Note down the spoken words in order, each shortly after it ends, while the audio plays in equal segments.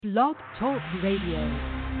Blog Talk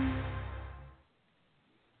Radio.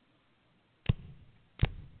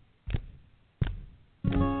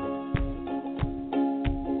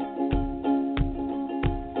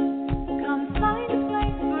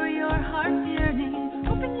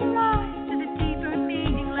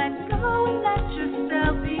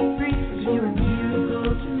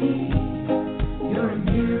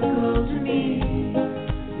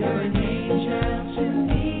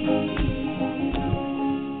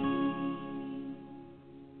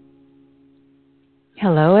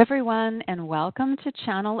 Hello, everyone, and welcome to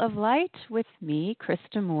Channel of Light with me,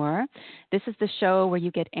 Krista Moore. This is the show where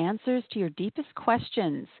you get answers to your deepest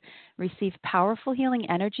questions, receive powerful healing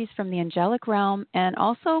energies from the angelic realm, and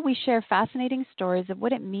also we share fascinating stories of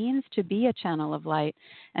what it means to be a channel of light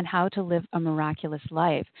and how to live a miraculous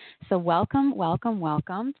life. So welcome, welcome,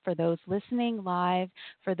 welcome for those listening live,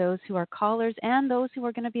 for those who are callers, and those who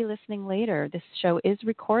are going to be listening later. This show is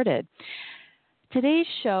recorded. Today's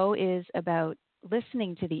show is about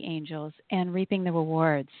listening to the angels and reaping the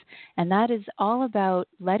rewards. And that is all about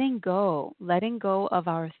letting go of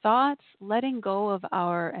our thoughts, letting go of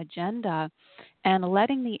our agenda, and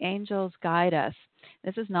letting the angels guide us.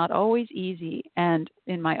 This is not always easy, and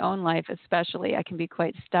in my own life especially, I can be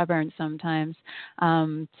quite stubborn sometimes.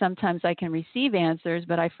 Sometimes I can receive answers,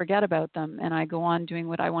 but I forget about them, and I go on doing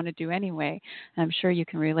what I want to do anyway. And I'm sure you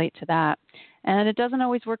can relate to that. And it doesn't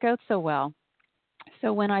always work out so well.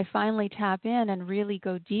 So when I finally tap in and really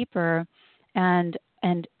go deeper and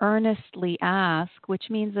earnestly ask, which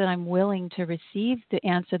means that I'm willing to receive the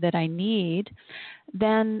answer that I need,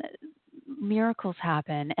 then miracles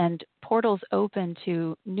happen and portals open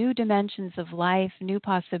to new dimensions of life, new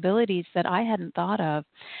possibilities that I hadn't thought of.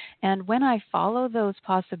 And when I follow those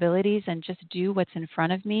possibilities and just do what's in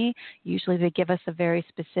front of me, usually they give us a very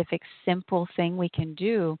specific, simple thing we can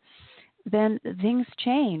do, then things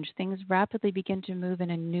change. Things rapidly begin to move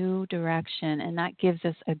in a new direction, and that gives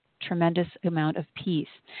us a tremendous amount of peace.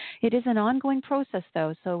 It is an ongoing process,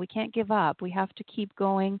 though, so we can't give up. We have to keep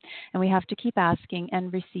going, and we have to keep asking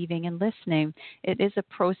and receiving and listening. It is a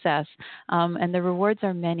process, and the rewards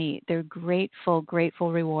are many. They're grateful,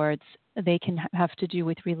 grateful rewards. They can have to do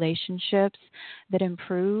with relationships that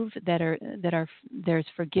improve, there's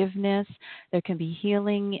forgiveness. There can be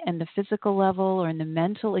healing in the physical level or in the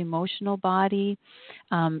mental, emotional body.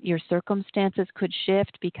 Your circumstances could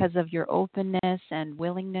shift because of your openness and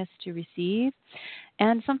willingness to receive.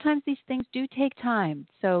 And sometimes these things do take time,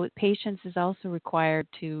 so patience is also required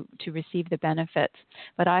to receive the benefits.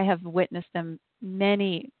 But I have witnessed them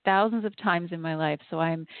many thousands of times in my life, so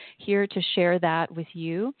I'm here to share that with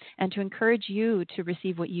you and to encourage you to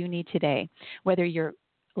receive what you need today, whether you're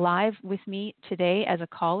live with me today as a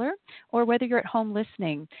caller or whether you're at home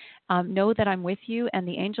listening. Know that I'm with you and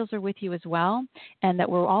the angels are with you as well, and that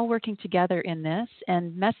we're all working together in this.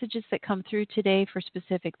 And messages that come through today for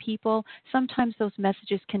specific people, sometimes those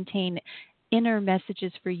messages contain inner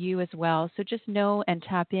messages for you as well. So just know and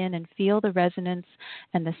tap in and feel the resonance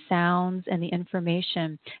and the sounds and the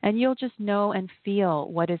information, and you'll just know and feel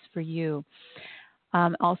what is for you.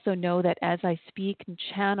 Also know that as I speak and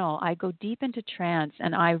channel, I go deep into trance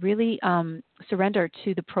and I really surrender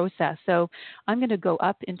to the process. So I'm going to go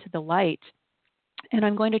up into the light, and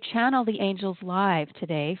I'm going to channel the angels live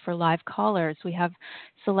today for live callers. We have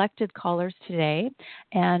selected callers today,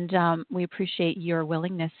 and we appreciate your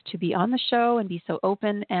willingness to be on the show and be so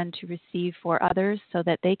open and to receive for others so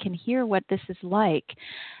that they can hear what this is like.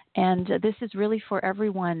 And this is really for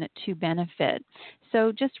everyone to benefit.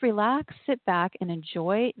 So just relax, sit back, and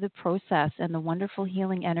enjoy the process and the wonderful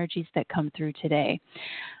healing energies that come through today.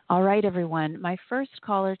 All right, everyone. My first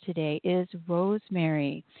caller today is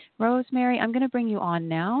Rosemary. Rosemary, I'm going to bring you on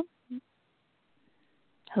now.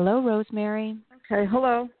 Hello, Rosemary. Okay,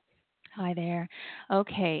 hello. Hi there.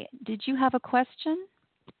 Okay, did you have a question?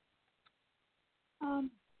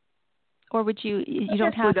 Or would you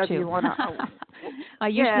don't have to. I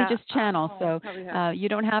usually just channel, so you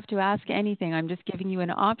don't have to ask anything. I'm just giving you an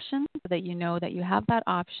option so that you know that you have that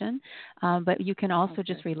option, but you can also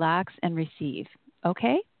just relax and receive.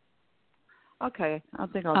 Okay? Okay, I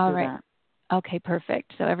think I'll do that. Okay,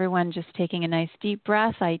 perfect. So everyone just taking a nice deep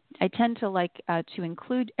breath. I tend to like to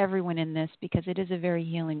include everyone in this because it is a very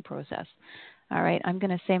healing process. All right, I'm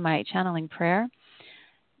going to say my channeling prayer.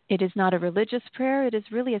 It is not a religious prayer. It is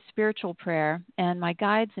really a spiritual prayer. And my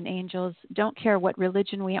guides and angels don't care what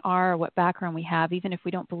religion we are or what background we have, even if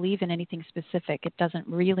we don't believe in anything specific. It doesn't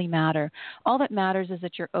really matter. All that matters is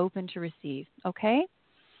that you're open to receive. Okay?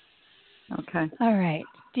 Okay. All right.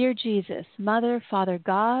 Dear Jesus, Mother, Father,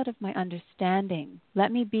 God of my understanding,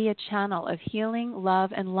 let me be a channel of healing,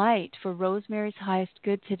 love, and light for Rosemary's highest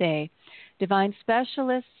good today. Divine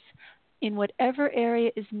specialists, in whatever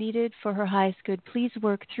area is needed for her highest good, please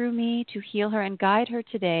work through me to heal her and guide her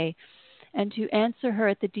today and to answer her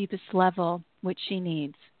at the deepest level which she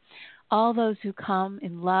needs. All those who come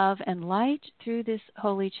in love and light through this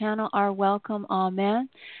holy channel are welcome. Amen.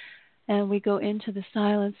 And we go into the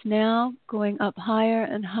silence now, going up higher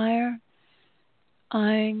and higher.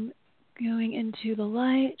 I'm going into the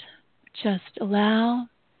light. Just allow.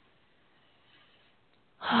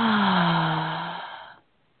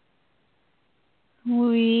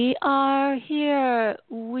 We are here.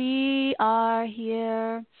 We are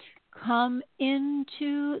here. Come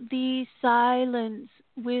into the silence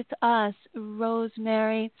with us,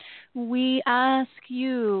 Rosemary. We ask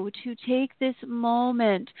you to take this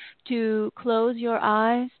moment to close your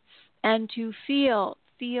eyes and to feel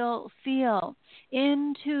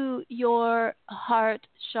into your heart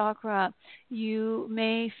chakra. You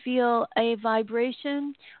may feel a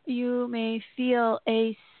vibration. You may feel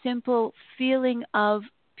a simple feeling of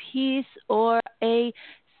peace or a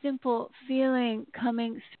simple feeling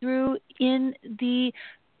coming through in the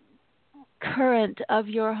current of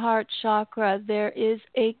your heart chakra. There is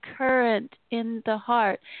a current in the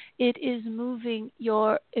heart. It is moving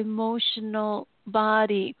your emotional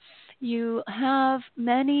body. You have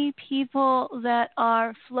many people that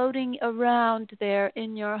are floating around there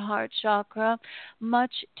in your heart chakra,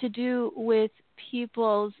 much to do with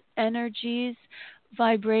people's energies,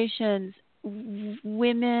 vibrations,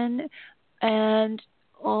 women, and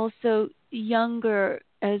also younger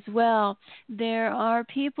as well. There are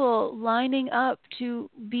people lining up to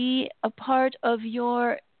be a part of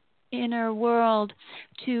your inner world,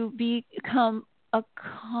 to become a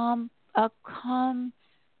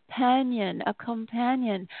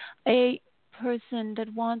companion, a person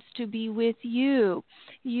that wants to be with you.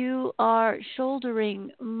 You are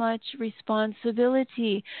shouldering much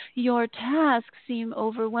responsibility. Your tasks seem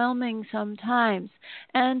overwhelming sometimes,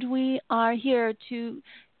 and we are here to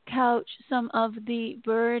couch some of the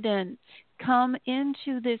burden. Come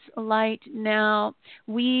into this light now.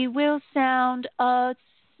 We will sound a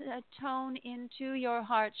tone into your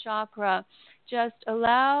heart chakra. Just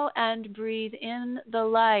allow and breathe in the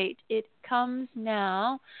light. It comes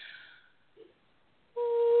now.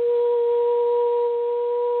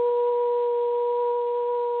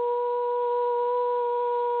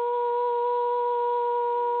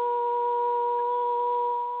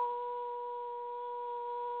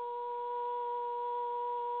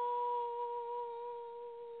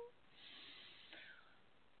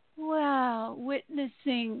 Wow,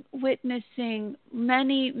 witnessing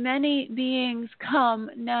many beings come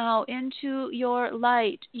now into your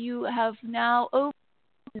light. You have now opened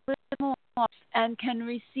a little more and can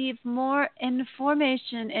receive more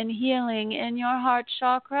information and healing in your heart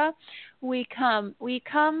chakra. We come.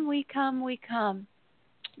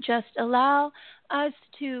 Just allow us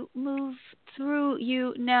to move through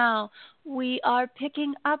you now. We are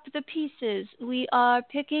picking up the pieces. We are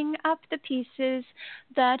picking up the pieces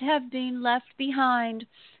that have been left behind,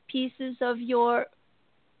 pieces of your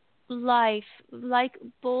life, like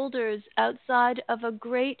boulders outside of a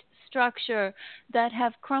great structure that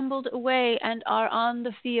have crumbled away and are on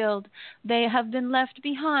the field. They have been left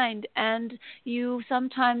behind, and you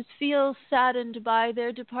sometimes feel saddened by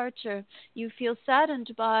their departure. You feel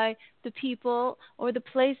saddened by the people or the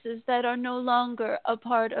places that are no longer a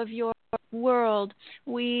part of your world.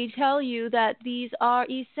 We tell you that these are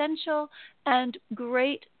essential and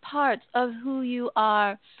great parts of who you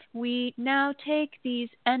are. We now take these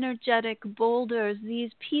energetic boulders,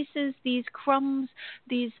 these pieces, these crumbs,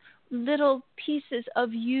 these little pieces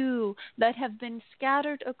of you that have been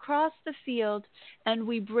scattered across the field, and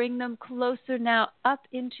we bring them closer now up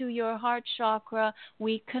into your heart chakra.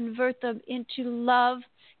 We convert them into love,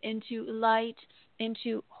 into light,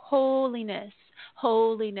 into holiness.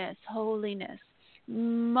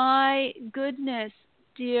 My goodness,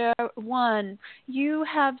 dear one, you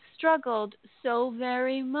have struggled so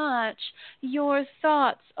very much. Your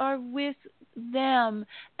thoughts are with them,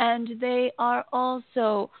 and they are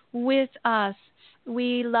also with us.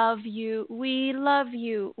 We love you. We love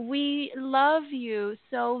you. We love you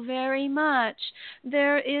so very much.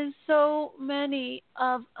 There is so many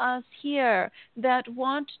of us here that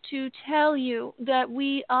want to tell you that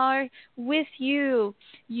we are with you.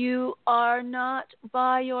 You are not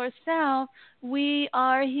by yourself. We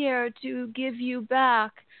are here to give you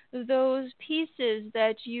back those pieces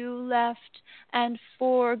that you left and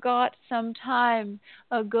forgot some time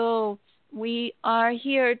ago. We are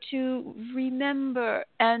here to remember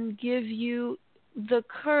and give you the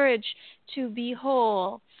courage to be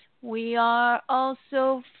whole. We are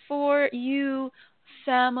also for you,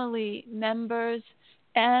 family members,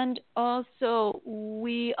 and also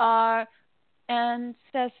we are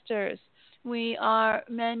ancestors. We are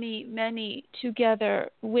many, many together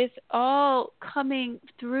with all coming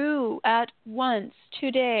through at once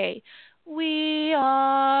today. We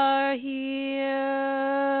are here.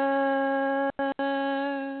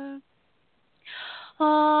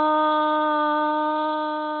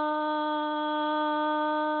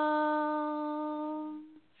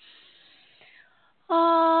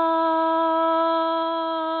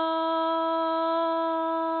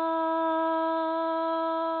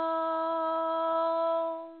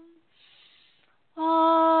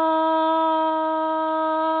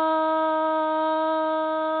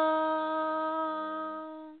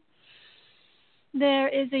 There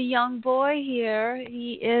is a young boy here.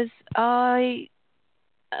 He is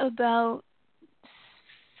about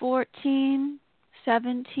 14,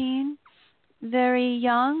 17, very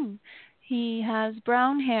young. He has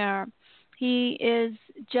brown hair. He is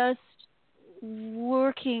just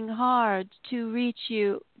working hard to reach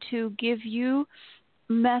you, to give you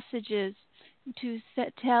messages, to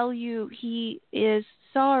tell you he is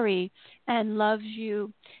sorry and loves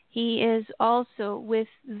you. He is also with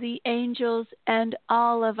the angels and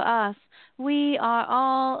all of us. We are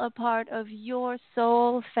all a part of your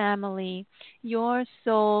soul family, your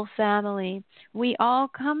soul family. We all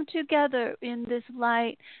come together in this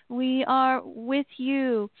light. We are with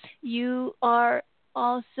you. You are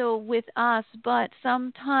also with us, but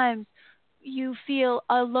sometimes you feel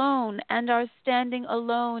alone and are standing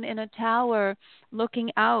alone in a tower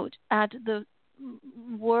looking out at the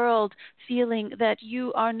world, feeling that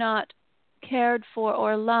you are not cared for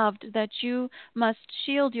or loved, that you must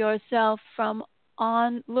shield yourself from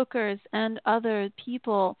onlookers and other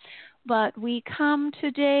people. But we come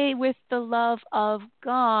today with the love of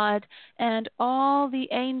God and all the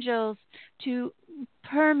angels to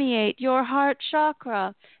permeate your heart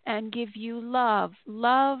chakra and give you love,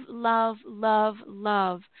 love, love, love,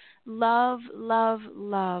 love, love, love,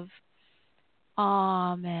 love.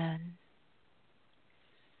 Amen.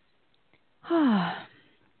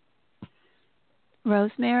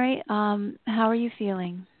 Rosemary, how are you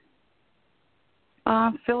feeling?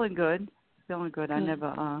 Feeling good. Feeling good. I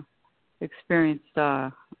never experienced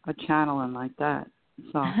a channeling like that.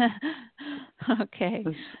 So okay.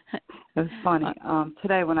 It was funny.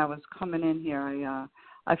 Today when I was coming in here,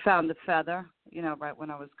 I found the feather, right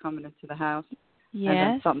when I was coming into the house. Yes. And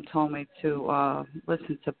then something told me to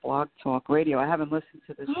listen to Blog Talk Radio. I haven't listened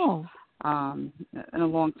to this in a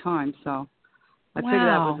long time, so I figured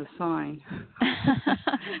that was a sign.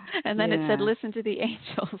 And then it said, "Listen to the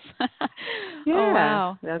angels." Yeah, oh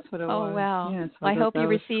wow, that's what it was. Oh wow. Yeah, so I hope you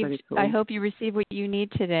received. Cool. I hope you receive what you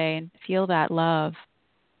need today and feel that love.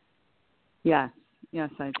 Yes,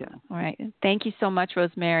 I do. All right. Thank you so much,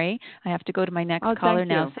 Rosemary. I have to go to my next caller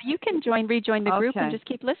now. So you can rejoin the group and just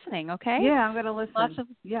keep listening, okay? Yeah, I'm going to listen.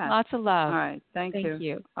 Lots of love. All right. Thank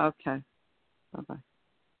you. Okay. Bye-bye.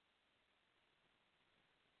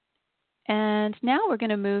 And now we're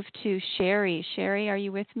going to move to Sherry. Sherry, are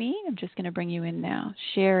you with me? I'm just going to bring you in now.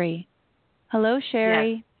 Sherry. Hello,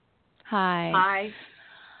 Sherry. Yes. Hi. Hi.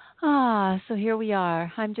 So here we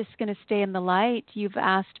are. I'm just going to stay in the light. You've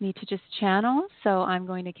asked me to just channel, so I'm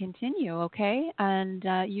going to continue, okay? And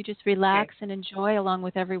you just relax and enjoy along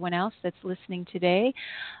with everyone else that's listening today.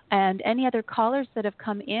 And any other callers that have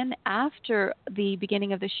come in after the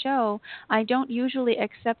beginning of the show, I don't usually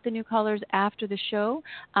accept the new callers after the show,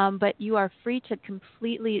 but you are free to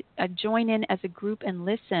completely join in as a group and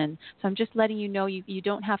listen. So I'm just letting you know you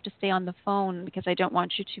don't have to stay on the phone because I don't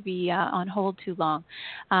want you to be on hold too long.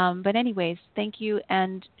 But anyways, thank you.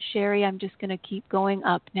 And Sherry, I'm just going to keep going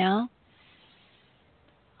up now.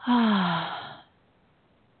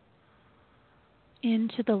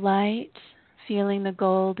 Into the light, feeling the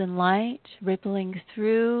golden light rippling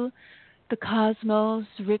through the cosmos,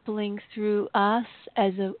 rippling through us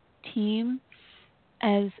as a team,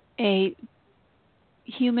 as a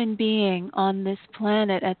human being on this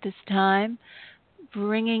planet at this time.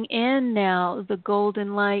 Bringing in now the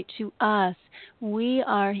golden light to us. We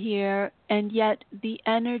are here, and yet the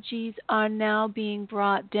energies are now being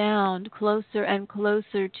brought down closer and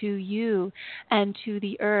closer to you and to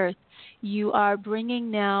the earth. You are bringing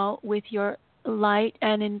now with your light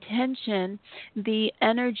and intention the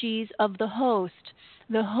energies of the host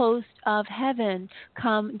of heaven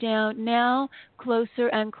come down now closer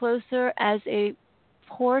and closer as a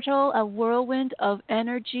portal, a whirlwind of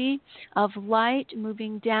energy, of light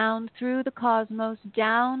moving down through the cosmos,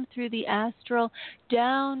 down through the astral,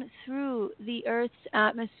 down through the Earth's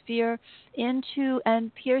atmosphere, into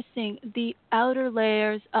and piercing the outer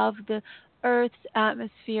layers of the Earth's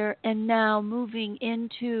atmosphere, and now moving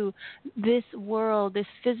into this world, this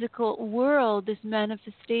physical world, this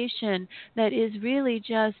manifestation that is really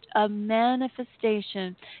just a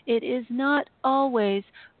manifestation. It is not always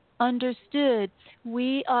understood.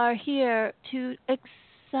 We are here to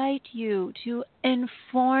excite you, to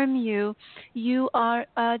inform you. You are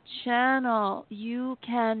a channel. You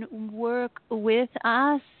can work with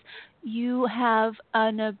us. You have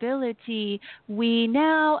an ability. We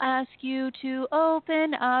now ask you to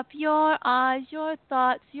open up your eyes, your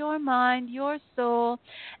thoughts, your mind, your soul,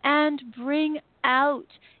 and bring out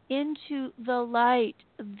into the light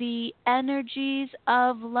the energies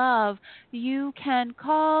of love. You can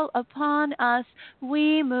call upon us.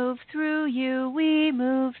 We move through you. We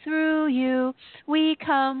move through you. We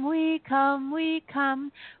come, we come, we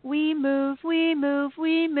come. We move, we move,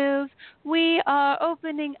 we move. We are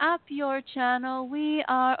opening up your channel. We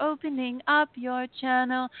are opening up your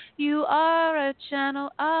channel. You are a channel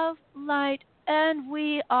of light, and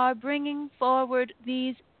we are bringing forward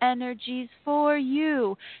these energies for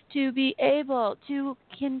you to be able to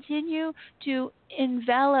continue to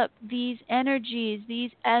envelop these energies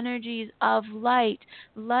of light,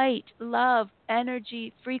 love,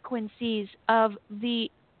 energy, frequencies of the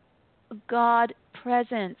God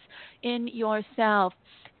presence in yourself.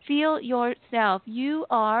 Feel yourself. You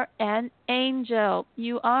are an angel.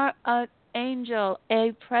 You are an angel,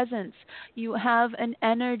 a presence. You have an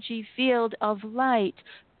energy field of light.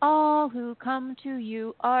 All who come to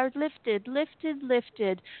you are lifted, lifted,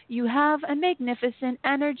 lifted. You have a magnificent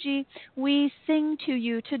energy. We sing to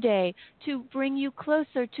you today to bring you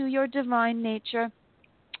closer to your divine nature,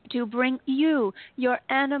 to bring you, your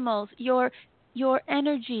animals, your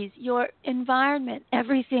energies, your environment,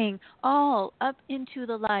 everything, all up into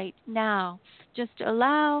the light now. Just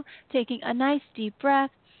allow, taking a nice deep breath,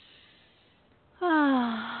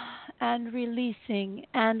 and releasing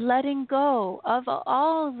and letting go of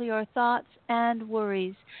all of your thoughts and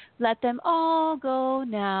worries. Let them all go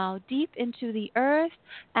now deep into the earth,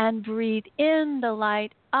 and breathe in the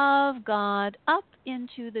light of God up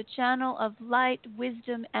into the channel of light,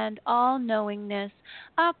 wisdom, and all-knowingness.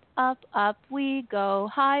 Up, up, up we go.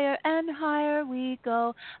 Higher and higher we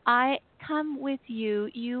go. I come with you.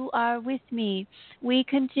 You are with me. We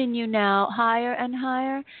continue now higher and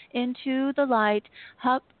higher into the light.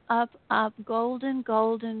 Up, up, up, golden,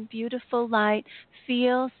 golden, beautiful light.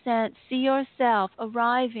 Feel, sense, see yourself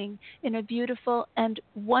arriving in a beautiful and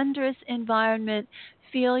wondrous environment.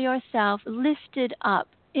 Feel yourself lifted up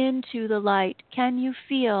into the light. Can you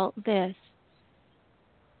feel this?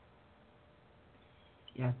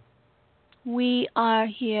 Yes. We are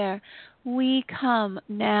here. We come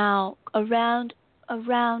now around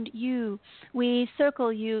you. We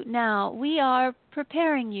circle you now. We are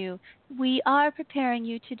preparing you. We are preparing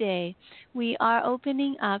you today. We are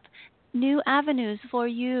opening up new avenues for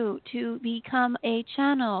you to become a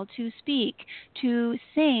channel, to speak, to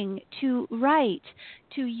sing, to write,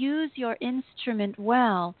 to use your instrument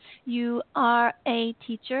well. You are a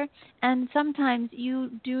teacher, and sometimes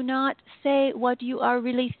you do not say what you are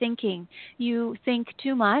really thinking. You think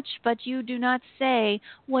too much, but you do not say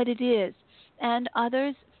what it is. And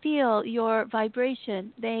others feel your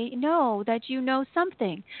vibration. They know that you know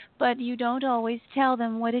something, but you don't always tell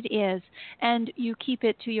them what it is, and you keep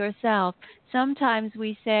it to yourself. Sometimes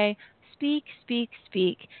we say, speak, speak,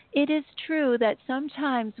 speak. It is true that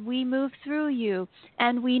sometimes we move through you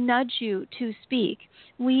and we nudge you to speak.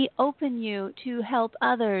 We open you to help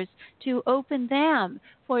others, to open them,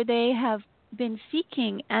 for they have been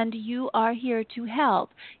seeking, and you are here to help.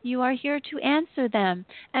 You are here to answer them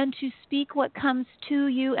and to speak what comes to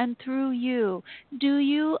you and through you. Do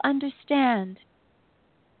you understand?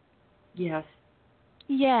 Yes.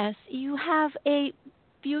 Yes, you have a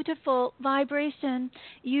beautiful vibration.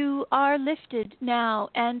 You are lifted now,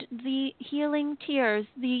 and the healing tears,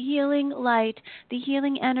 the healing light, the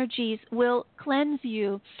healing energies will cleanse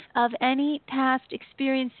you of any past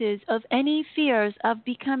experiences, of any fears of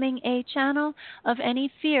becoming a channel, of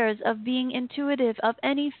any fears of being intuitive, of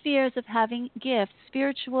any fears of having gifts,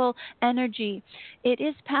 spiritual energy. It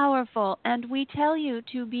is powerful, and we tell you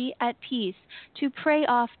to be at peace, to pray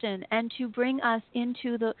often, and to bring us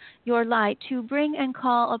into your light, to bring and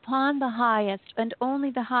call upon the highest and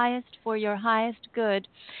only the highest for your highest good.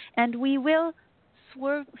 And we will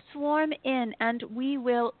swarm in, and we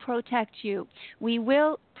will protect you. We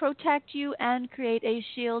will protect you and create a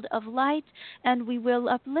shield of light, and we will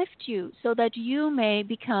uplift you so that you may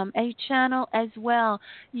become a channel as well.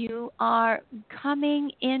 You are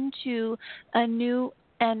coming into a new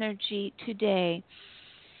energy today.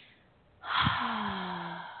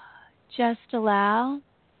 Just allow.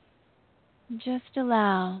 Just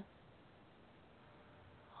allow.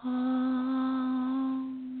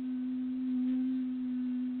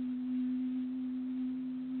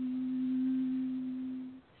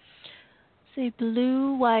 Say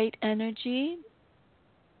blue-white energy.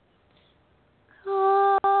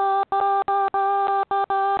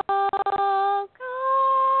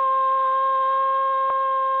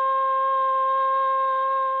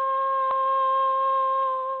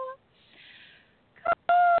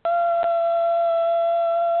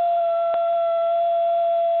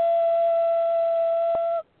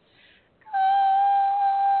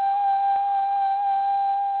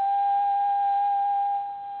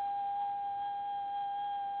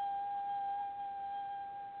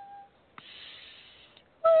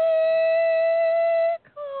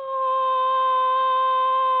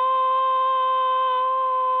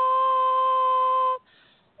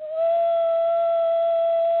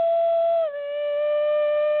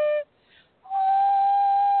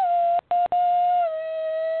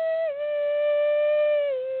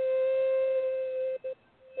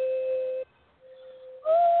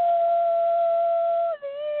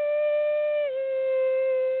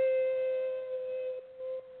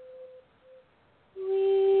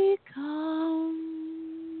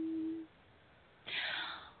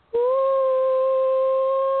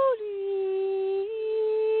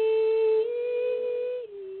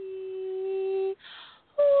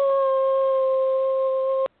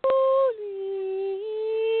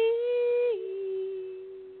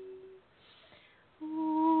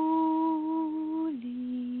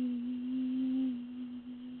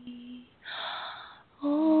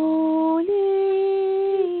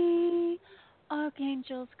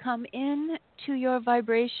 Archangels come in to your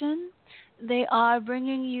vibration. They are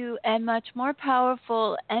bringing you a much more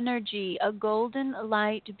powerful energy, a golden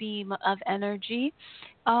light beam of energy.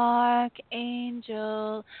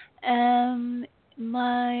 Archangel M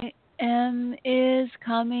is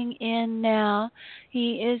coming in now.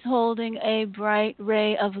 He is holding a bright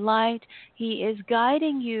ray of light. He is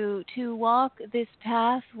guiding you to walk this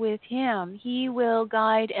path with him. He will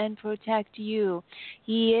guide and protect you.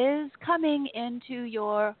 He is coming into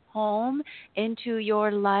your home, into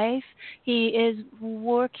your life. He is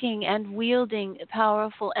working and wielding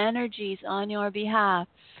powerful energies on your behalf.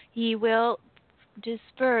 He will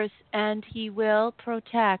disperse and he will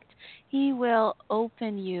protect. He will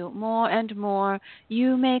open you more and more.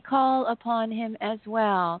 You may call upon him as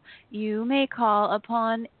well. You may call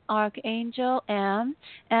upon Archangel M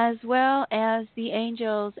as well as the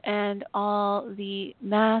angels and all the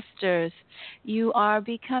masters. You are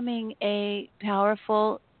becoming a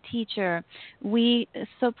powerful teacher. We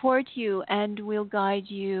support you and will guide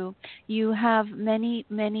you. You have many,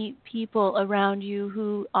 many people around you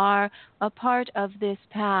who are a part of this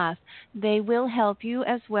path. They will help you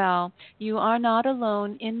as well. You are not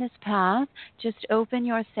alone in this path. Just open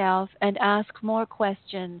yourself and ask more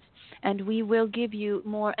questions, and we will give you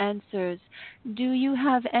more answers. Do you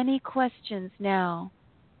have any questions now?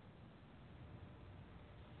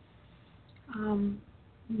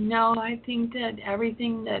 No, I think that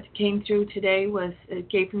everything that came through today it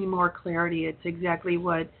gave me more clarity. It's exactly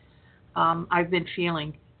what I've been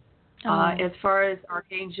feeling. As far as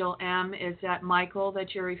Archangel M, is that Michael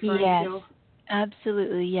that you're referring to? Yes,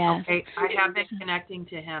 absolutely, yes. Okay, I have been connecting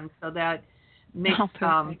to him, so that makes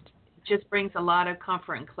just brings a lot of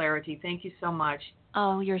comfort and clarity. Thank you so much.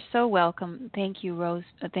 Oh, you're so welcome. Thank you, Rose.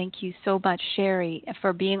 Thank you so much, Sherry,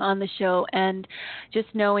 for being on the show and just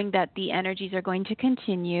knowing that the energies are going to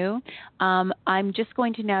continue. I'm just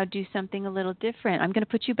going to now do something a little different. I'm going to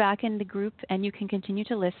put you back in the group and you can continue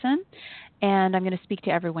to listen. And I'm going to speak to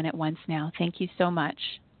everyone at once now. Thank you so much.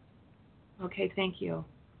 Okay, thank you.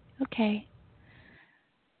 Okay.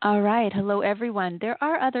 All right. Hello, everyone. There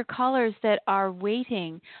are other callers that are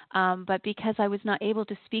waiting, but because I was not able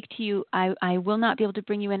to speak to you, I will not be able to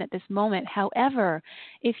bring you in at this moment. However,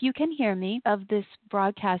 if you can hear me, this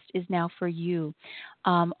broadcast is now for you.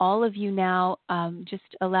 All of you now,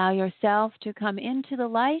 just allow yourself to come into the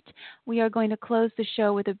light. We are going to close the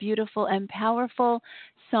show with a beautiful and powerful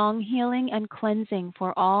song healing and cleansing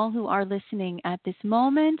for all who are listening at this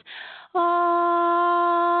moment. Amen.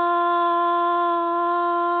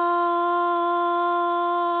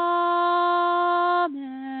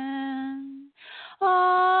 Amen.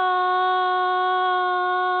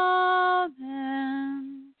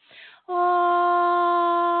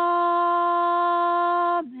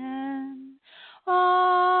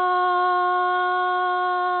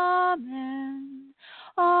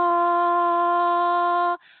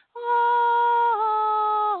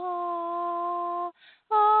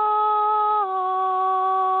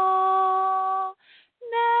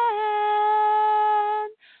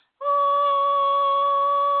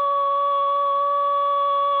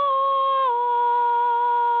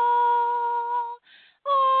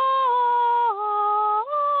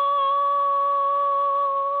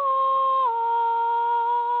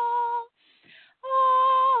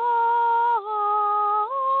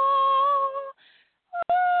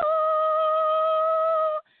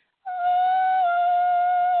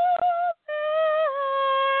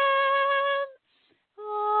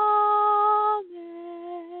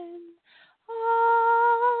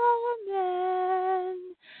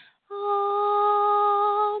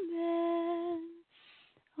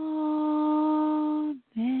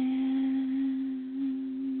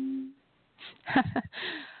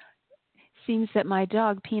 seems that my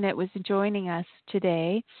dog Peanut was joining us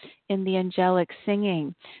today in the angelic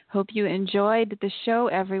singing. Hope you enjoyed the show,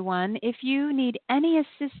 everyone. If you need any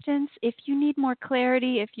assistance, if you need more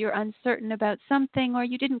clarity, if you're uncertain about something, or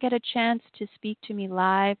you didn't get a chance to speak to me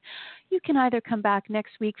live, you can either come back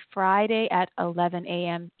next week, Friday at 11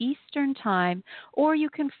 a.m. Eastern Time, or you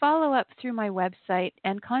can follow up through my website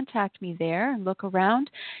and contact me there and look around.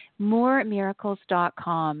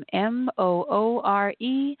 MooreMiracles.com, MOORE,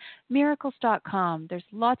 miracles.com. There's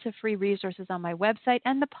lots of free resources on my website,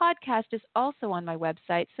 and the podcast is also on my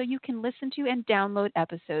website, so you can listen to and download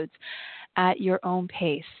episodes at your own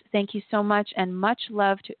pace. Thank you so much, and much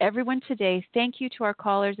love to everyone today. Thank you to our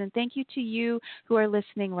callers, and thank you to you who are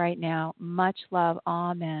listening right now. Much love.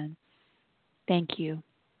 Amen. Thank you.